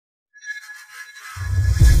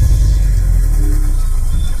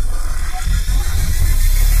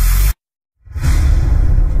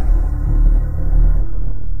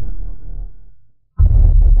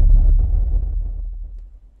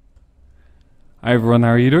Hi everyone, how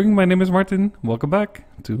are you doing? My name is Martin. Welcome back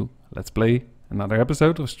to Let's Play another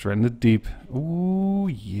episode of Stranded Deep. Oh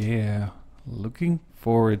yeah, looking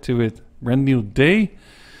forward to it. Brand new day.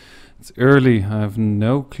 It's early. I have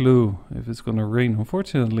no clue if it's gonna rain.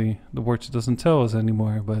 Unfortunately, the watch doesn't tell us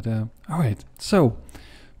anymore. But alright, so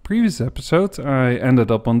previous episode I ended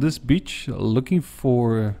up on this beach looking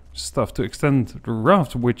for stuff to extend the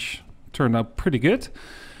raft, which turned out pretty good.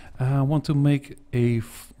 I want to make a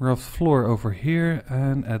raft floor over here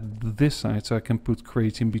and at this side so I can put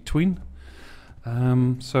crates in between.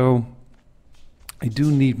 So I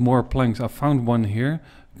do need more planks. I found one here.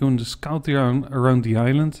 I'm going to scout around the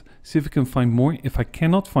island, see if I can find more. If I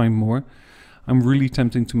cannot find more, I'm really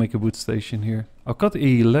tempting to make a wood station here. I've got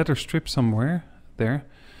a leather strip somewhere there.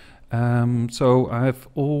 So I've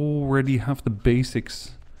already have the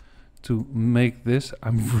basics to make this.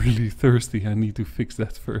 I'm really thirsty. I need to fix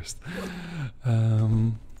that first.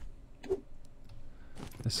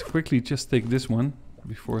 Let's quickly just take this one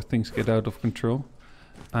before things get out of control.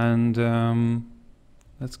 And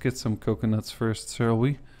let's get some coconuts first, shall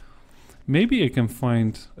we? Maybe I can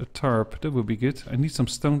find a tarp. That would be good. I need some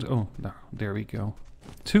stones. Oh, no, there we go.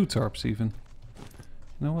 2 tarps even.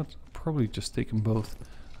 You know what? Probably just take them both.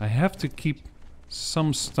 I have to keep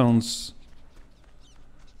some stones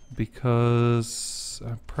because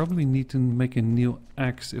I probably need to make a new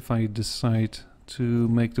axe if I decide to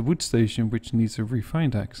make the wood station, which needs a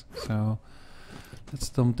refined axe. So let's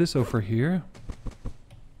dump this over here.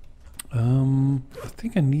 I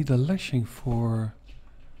think I need a lashing for...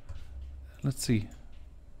 Let's see.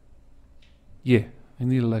 Yeah, I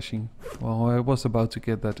need a lashing. Well, I was about to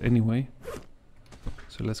get that anyway.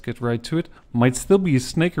 So let's get right to it. Might still be a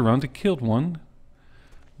snake around. I killed one.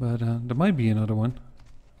 But there might be another one.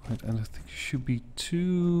 Right, and I think it should be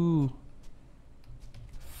 2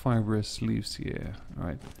 fibrous leaves. Yeah,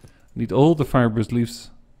 alright. Need all the fibrous leaves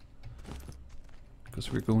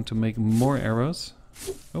because we're going to make more arrows.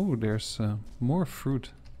 Oh, there's more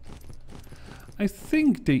fruit. I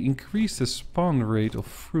think they increase the spawn rate of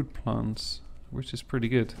fruit plants, which is pretty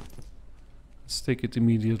good. Let's take it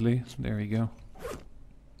immediately. There we go.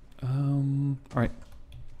 Alright.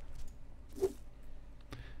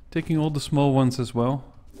 Taking all the small ones as well.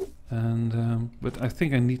 And but I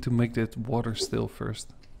think I need to make that water still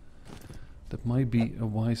first. That might be a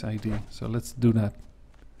wise idea. So let's do that.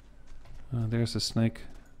 There's a snake.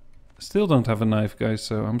 Still don't have a knife, guys,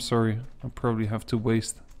 so I'm sorry. I'll probably have to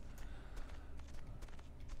waste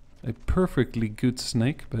a perfectly good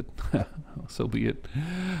snake, but so be it.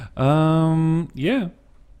 Yeah.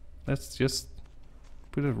 Let's just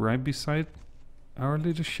put it right beside our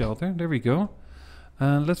little shelter. There we go.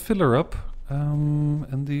 Let's fill her up.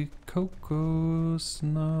 And the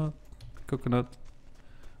coconut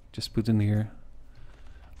just put in here.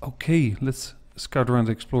 Okay, let's scout around and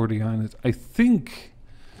explore the island. I think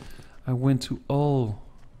I went to all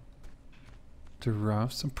the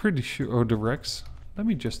rafts. I'm pretty sure, or the wrecks. Let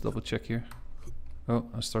me just double check here. Oh,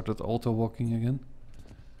 I started auto walking again.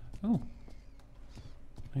 Oh,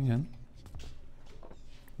 hang on.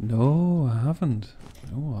 No, I haven't.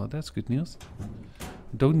 Oh, well, that's good news.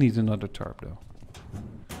 Don't need another tarp though.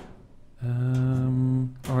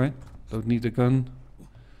 Alright, don't need a gun.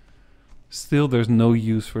 Still, there's no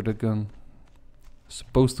use for the gun.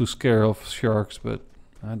 Supposed to scare off sharks, but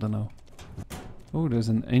I don't know. Oh, there's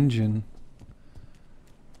an engine.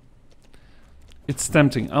 It's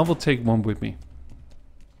tempting. I will take one with me.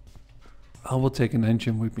 I will take an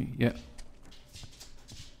engine with me, yeah.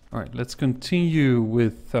 Alright, let's continue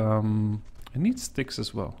with... I need sticks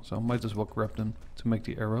as well, so I might as well grab them to make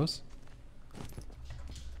the arrows.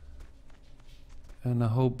 And I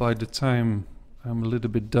hope by the time I'm a little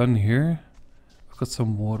bit done here, I've got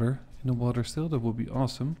some water in the water still. That would be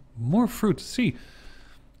awesome. More fruit. See,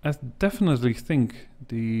 I definitely think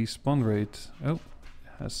the spawn rate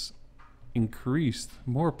has increased.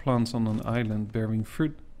 More plants on an island bearing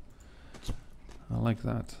fruit. I like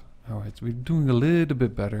that. Alright, we're doing a little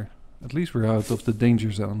bit better. At least we're out of the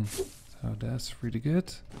danger zone. So that's really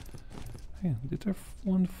good. Hey, did there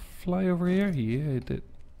one fly over here? Yeah, it did.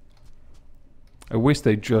 I wish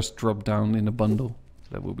they just dropped down in a bundle.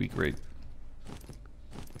 That would be great.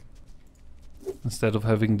 Instead of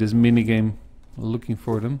having this mini game looking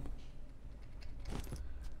for them.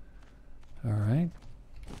 Alright.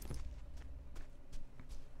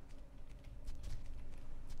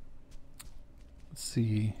 Let's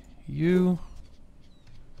see. You.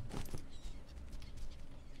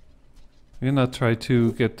 I'm gonna try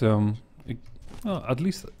to get well, at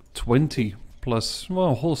least 20 plus,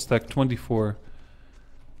 well, a whole stack, 24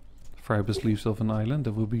 fibrous leaves of an island.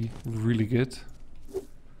 That will be really good.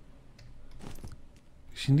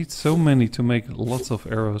 You need so many to make lots of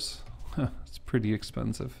arrows. It's pretty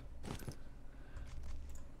expensive.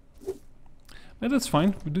 But that's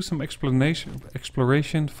fine. We do some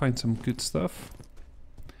exploration, find some good stuff.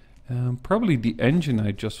 Probably the engine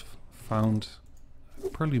I just found. I'll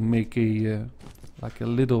probably make a like a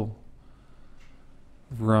little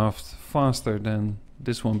raft faster than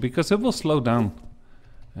this one because it will slow down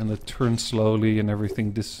and it turns slowly and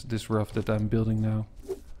everything. This raft that I'm building now.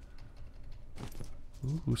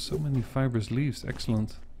 Ooh, so many fibrous leaves.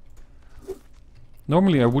 Excellent.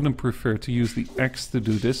 Normally I wouldn't prefer to use the axe to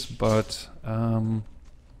do this, but I'm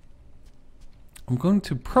going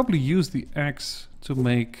to probably use the axe to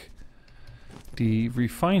make the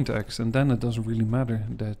refined axe, and then it doesn't really matter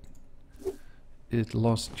that it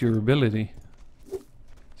lost durability.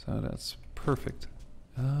 So that's perfect.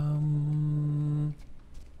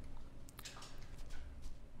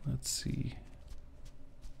 Let's see.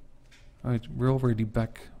 Alright, we're already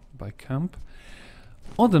back by camp.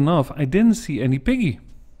 Odd enough, I didn't see any piggy.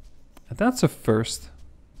 And that's a first.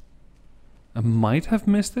 I might have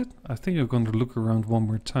missed it. I think I'm going to look around one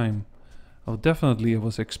more time. Oh, definitely I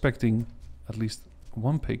was expecting at least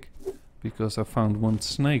one pig. Because I found one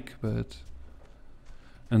snake, but...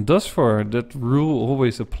 And thus far, that rule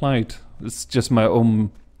always applied. It's just my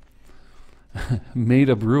own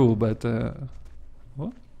made-up rule, but...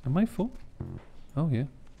 what? Am I full? Oh, yeah.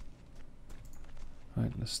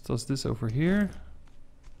 Alright, let's toss this over here.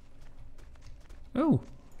 Oh!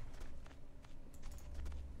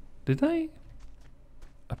 Did I?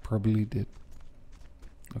 I probably did.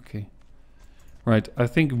 Okay. Right, I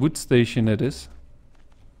think wood station it is.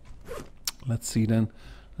 Let's see then.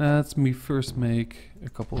 Let me first make a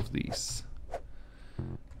couple of these.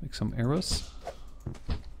 Make some arrows.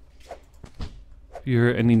 If you hear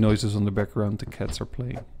any noises on the background, the cats are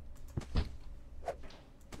playing.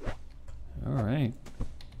 Alright.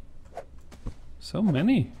 So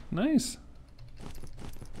many. Nice.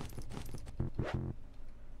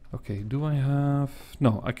 Okay, do I have...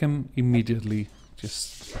 No, I can immediately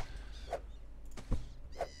just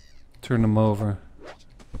turn them over.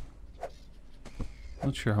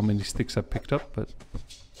 Not sure how many sticks I picked up, but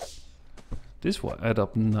this will add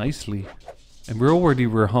up nicely. And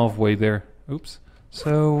we're halfway there. Oops.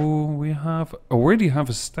 So we already have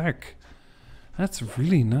a stack. That's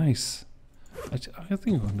really nice. I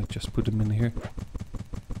think I'm gonna just put them in here.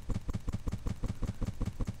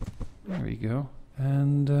 There we go.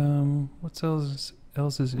 And what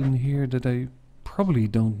else is in here that I probably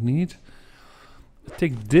don't need? I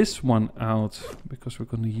take this one out because we're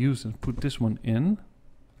gonna use and put this one in.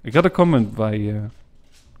 I got a comment by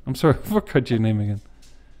I'm sorry, I forgot your name again.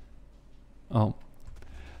 Oh,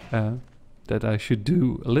 that I should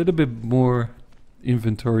do a little bit more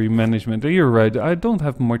inventory management. You're right, I don't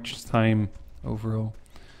have much time overall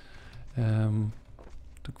to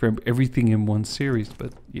cramp everything in one series,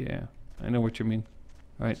 but yeah, I know what you mean.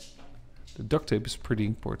 Right, the duct tape is pretty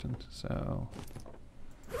important, so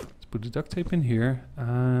let's put the duct tape in here,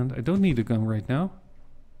 and I don't need a gun right now.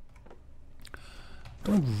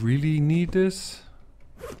 Don't really need this.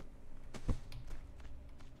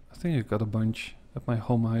 I think I got a bunch at my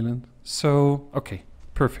home island. So, okay,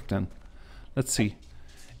 perfect then. Let's see.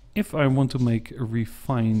 If I want to make a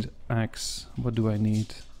refined axe, what do I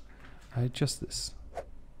need? I adjust this.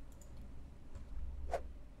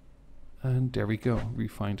 And there we go,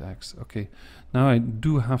 refined axe. Okay, now I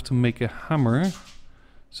do have to make a hammer.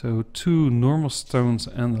 So 2 normal stones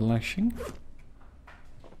and a lashing.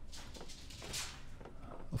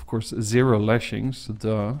 Of course, 0 lashings,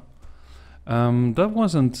 duh. That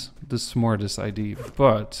wasn't the smartest idea,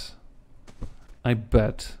 but I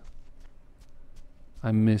bet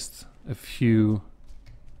I missed a few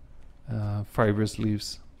fibrous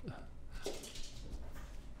leaves.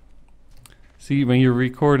 See, when you're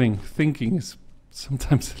recording, thinking is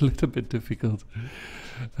sometimes a little bit difficult.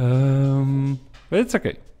 But it's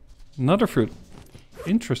okay. Another fruit.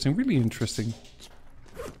 Interesting, really interesting.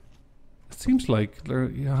 It seems like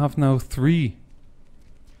you have now 3.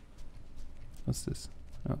 What's this?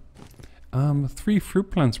 Oh. 3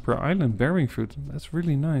 fruit plants per island bearing fruit. That's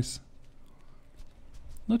really nice.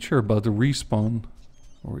 Not sure about the respawn,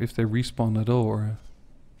 or if they respawn at all. Or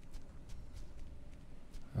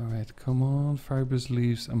alright, come on, fibrous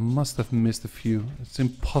leaves. I must have missed a few. It's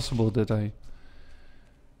impossible that I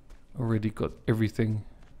already got everything.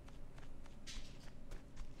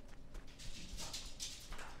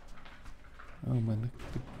 Oh man,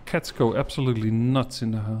 the cats go absolutely nuts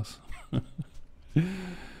in the house.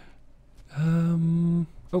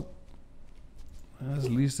 Oh, at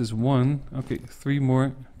least there's 1. Okay, 3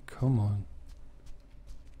 more. Come on.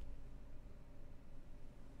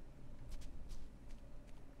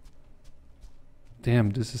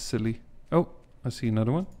 Damn, this is silly. Oh, I see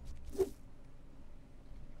another one.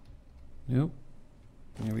 Nope.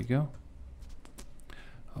 Here we go.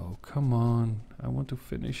 Oh, come on. I want to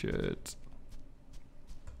finish it.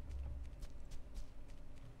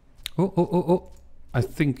 Oh, oh, oh, oh. I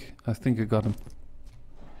think I got him.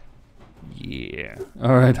 Yeah.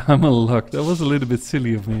 Alright, I'm unlocked. That was a little bit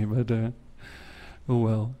silly of me, but oh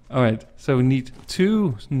well. Alright, so we need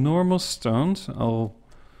 2 normal stones. I'll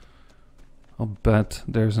bet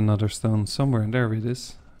there's another stone somewhere. There it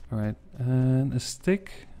is. Alright, and a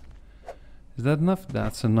stick. Is that enough?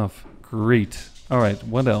 That's enough. Great. Alright,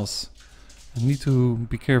 what else? I need to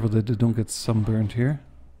be careful that they don't get sunburned here.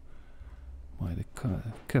 Why, the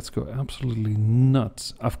cats go absolutely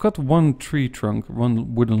nuts. I've got 1 tree trunk,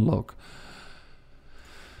 1 wooden log.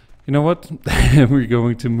 You know what? We're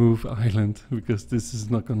going to move island because this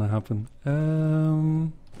is not gonna happen.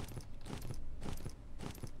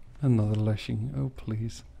 Another lashing. Oh,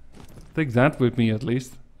 please. Take that with me at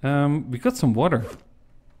least. We got some water.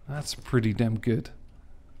 That's pretty damn good.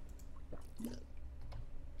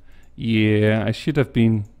 Yeah, I should have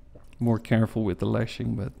been more careful with the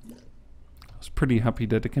lashing, but I was pretty happy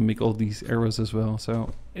that I can make all these arrows as well.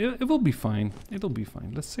 So it will be fine. It'll be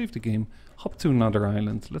fine. Let's save the game. Hop to another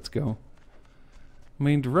island. Let's go. I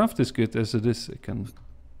mean, the raft is good as it is. I can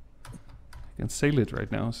sail it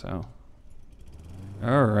right now. So,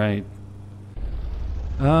 all right.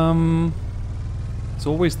 It's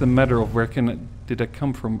always the matter of where did I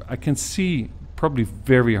come from. I can see, probably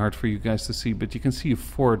very hard for you guys to see, but you can see a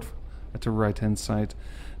fort at the right hand side.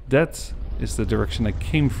 That is the direction I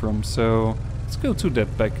came from, so let's go to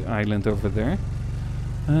that back island over there.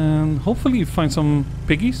 And hopefully you find some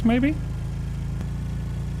piggies, maybe?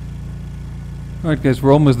 Alright guys,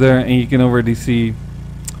 we're almost there, and you can already see...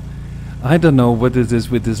 I don't know what it is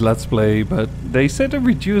with this Let's Play, but they said to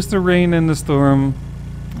reduce the rain and the storm.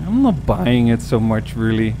 I'm not buying it so much,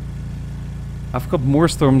 really. I've got more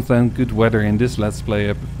storms than good weather in this Let's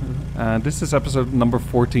Play. This is episode number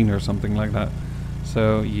 14 or something like that.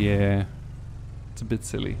 So, yeah. It's a bit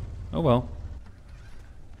silly. Oh well.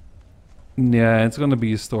 Yeah, it's gonna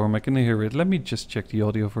be a storm. I can hear it. Let me just check the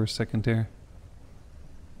audio for a second here.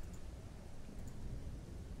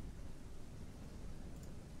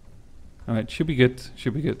 Alright, should be good.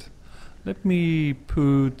 Should be good. Let me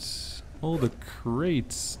put all the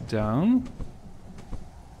crates down.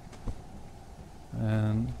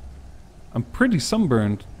 And I'm pretty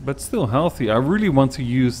sunburned, but still healthy. I really want to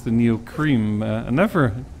use the Neo Cream. I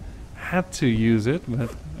never had to use it,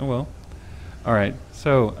 but oh well. Alright,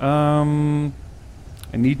 so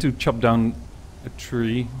I need to chop down a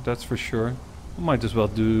tree, that's for sure. I might as well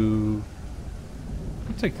do...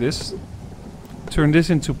 I'll take this. Turn this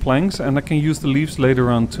into planks, and I can use the leaves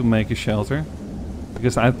later on to make a shelter.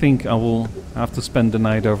 Because I think I will have to spend the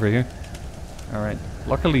night over here. Alright,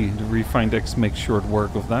 luckily the refined X makes short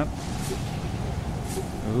work of that.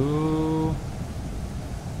 Ooh.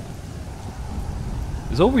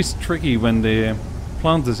 It's always tricky when the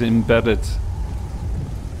plant is embedded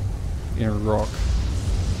in a rock.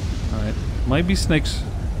 Alright, might be snakes,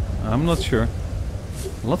 I'm not sure.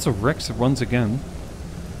 Lots of wrecks once again.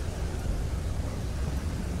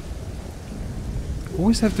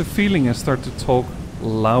 Always have the feeling I start to talk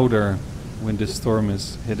louder when this storm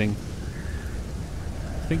is hitting.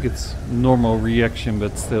 I think it's normal reaction,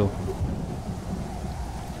 but still.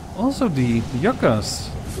 Also the yuccas,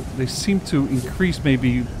 they seem to increase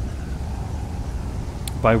maybe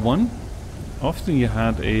by 1. Often you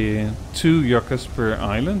had 2 yuccas per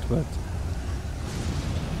island, but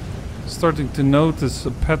starting to notice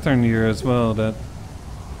a pattern here as well, that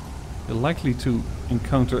you're likely to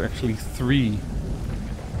encounter actually 3.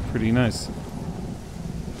 Pretty nice.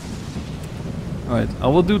 Alright, I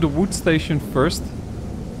will do the wood station first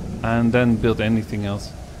and then build anything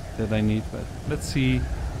else that I need, but let's see.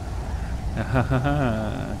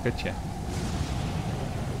 Gotcha.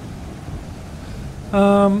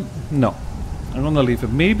 No, I'm gonna leave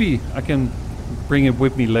it. Maybe I can bring it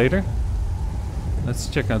with me later. Let's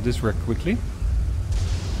check out this wreck quickly.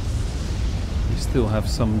 We still have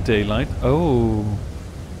some daylight. Oh,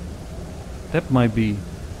 that might be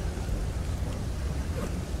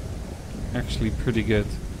actually pretty good.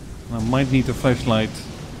 I might need a flashlight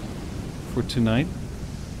for tonight.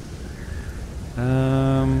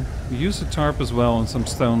 Use a tarp as well and some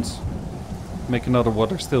stones. Make another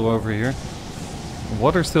water still over here.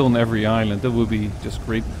 Water still on every island, that would be just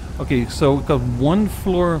great. Okay, so we've got 1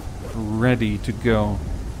 floor ready to go.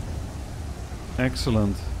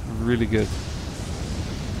 Excellent, really good.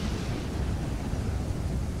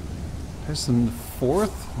 There's a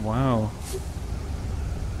 4th? Wow.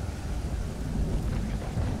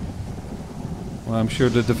 Well, I'm sure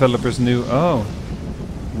the developers knew. Oh,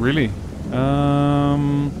 really?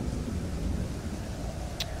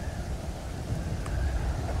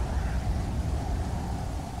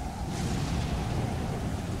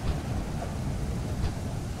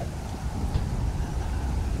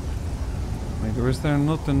 Wait, or is there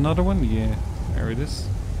not another one? Yeah, there it is.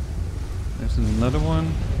 There's another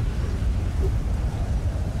one.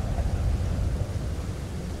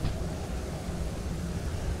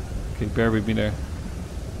 Okay, bear with me there.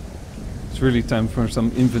 It's really time for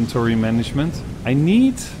some inventory management. I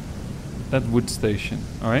need that wood station,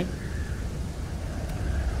 alright?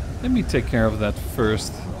 Let me take care of that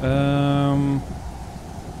first. Let me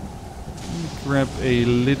grab a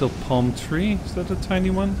little palm tree. Is that a tiny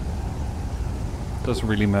one? Doesn't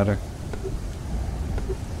really matter.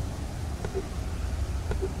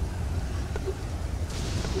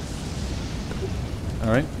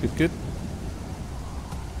 Alright, good.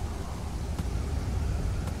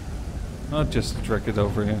 I'll just drag it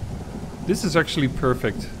over here. This is actually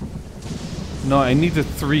perfect. No, I needed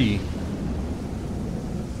 3.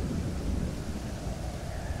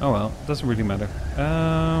 Oh well, doesn't really matter.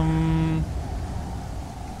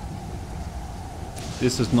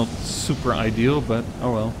 This is not super ideal, but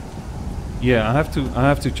oh well. Yeah, I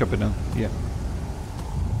have to chop it down. Yeah.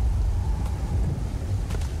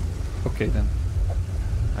 Okay then.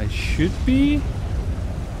 I should be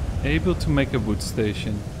able to make a wood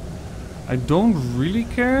station. I don't really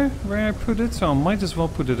care where I put it, so I might as well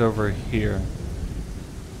put it over here.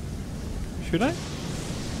 Should I?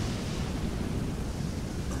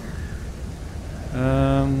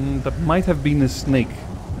 That might have been a snake.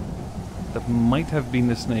 That might have been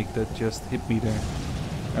a snake that just hit me there.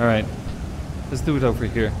 Alright. Let's do it over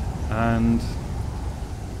here. And...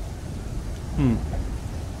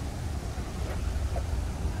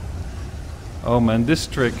 Oh man, this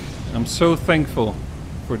trick. I'm so thankful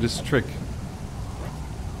for this trick.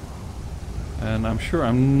 And I'm sure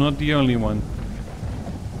I'm not the only one.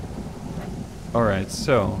 Alright,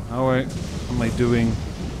 so how am I doing?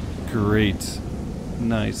 Great.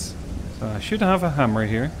 Nice. So I should have a hammer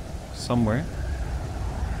here somewhere.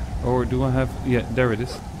 Or do I have... Yeah, there it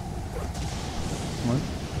is. Come on.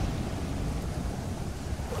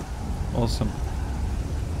 Awesome.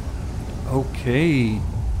 Okay.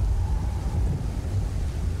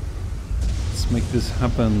 Let's make this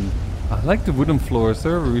happen. I like the wooden floors.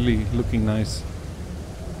 They're really looking nice.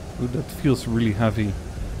 Ooh, that feels really heavy.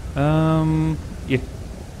 Yeah.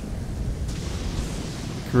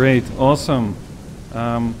 Great. Awesome.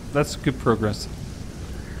 That's good progress.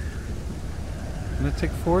 Can I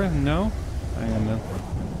take 4? No? Hang on then.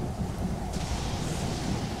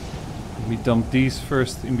 Let me dump these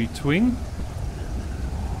first in between.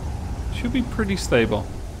 Should be pretty stable.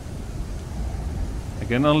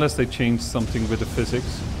 Again, unless they change something with the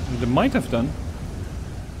physics. And they might have done.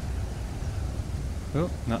 Oh,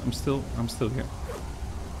 no, I'm still here.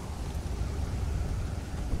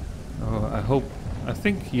 Oh, I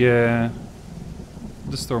think, yeah.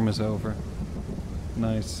 The storm is over.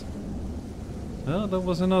 Nice. Oh, that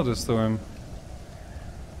was another storm.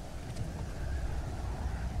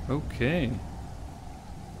 Okay.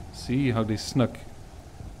 See how they snuck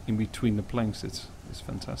in between the planks. It's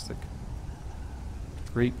fantastic.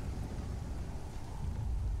 Great.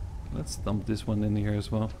 Let's dump this one in here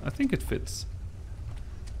as well. I think it fits.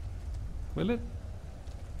 Will it?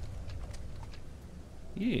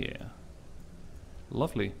 Yeah.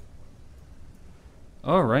 Lovely.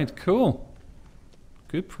 Alright, cool.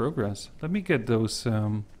 Good progress. Let me get those...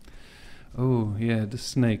 Oh, yeah, the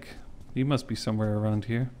snake. He must be somewhere around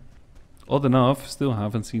here. Odd enough, still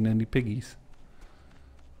haven't seen any piggies.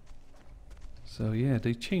 So yeah,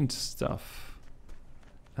 they changed stuff.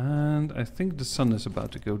 And I think the sun is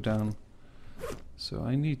about to go down. So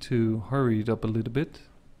I need to hurry it up a little bit.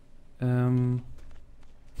 I'm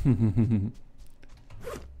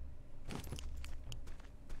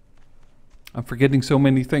forgetting so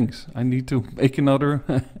many things. I need to make another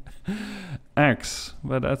axe,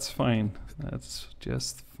 but that's fine. That's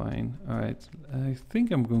just fine. Alright, I think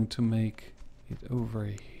I'm going to make it over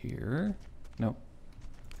here. No,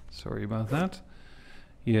 sorry about that.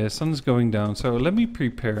 Yeah, sun's going down, so let me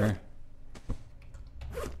prepare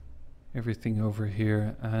everything over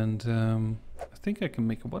here, and I think I can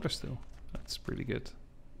make a water still. That's pretty good.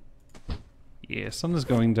 Yeah, sun is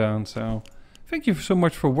going down, so thank you so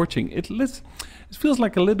much for watching. It feels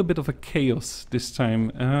like a little bit of a chaos this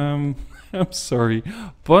time. I'm sorry,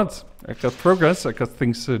 but I got progress. I got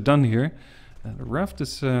things done here. The raft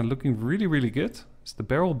is looking really, really good. It's the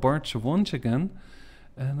barrel barge once again.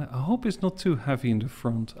 And I hope it's not too heavy in the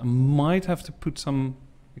front. I might have to put some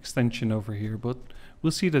extension over here, but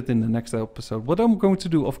we'll see that in the next episode. What I'm going to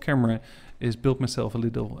do off camera is build myself a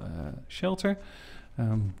little shelter.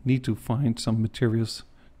 Need to find some materials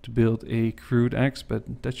to build a crude axe,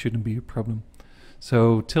 but that shouldn't be a problem.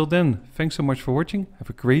 So till then, thanks so much for watching. Have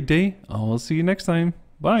a great day. I'll see you next time.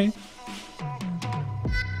 Bye.